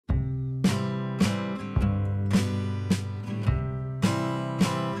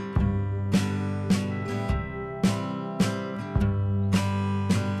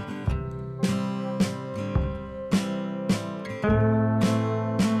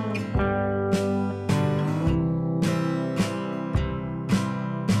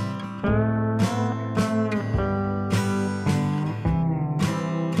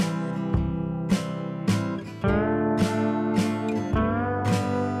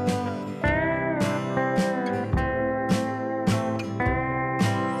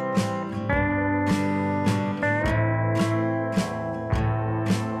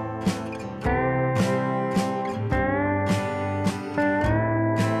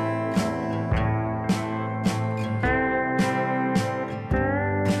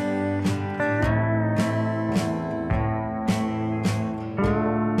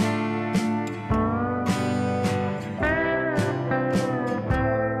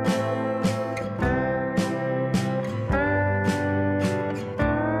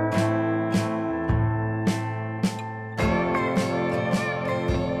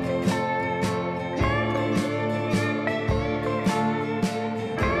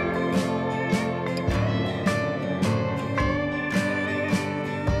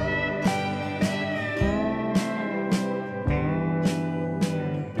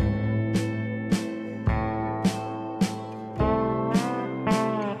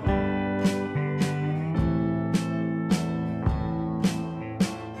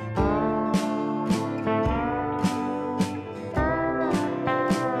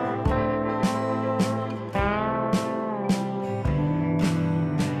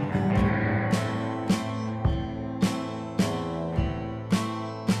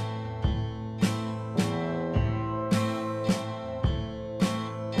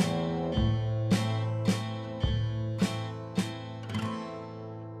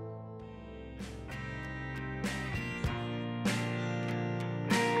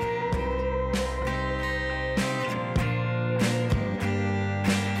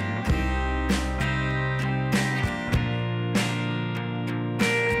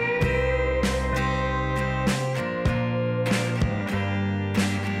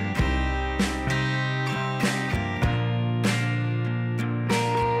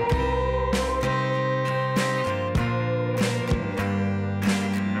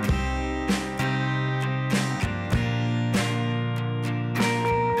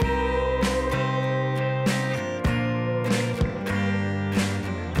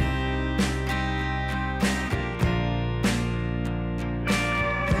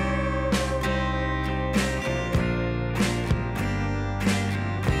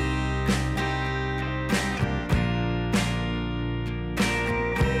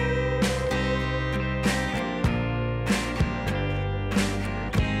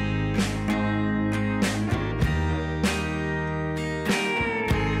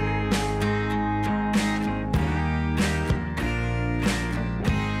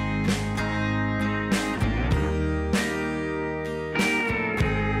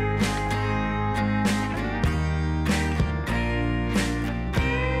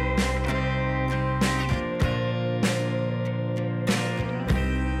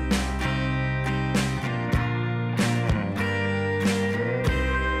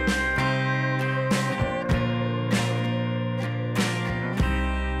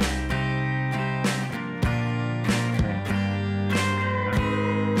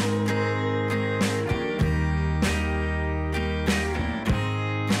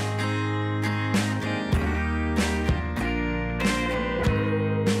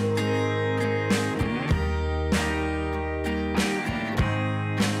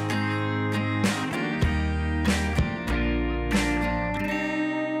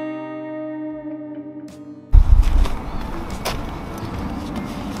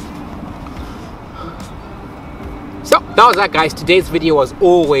how's that, guys? Today's video was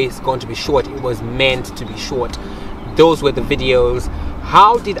always going to be short. It was meant to be short. Those were the videos.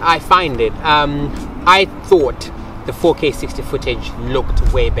 How did I find it? I thought the 4K 60 footage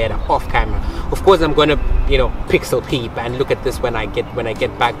looked way better off camera. Of course, I'm gonna, pixel peep and look at this when I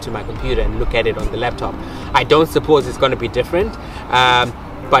get back to my computer and look at it on the laptop. I don't suppose it's gonna be different,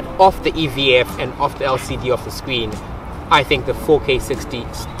 but off the EVF and off the LCD of the screen, I think the 4K 60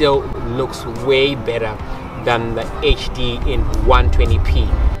 still looks way better than the HD in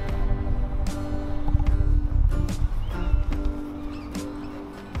 120p.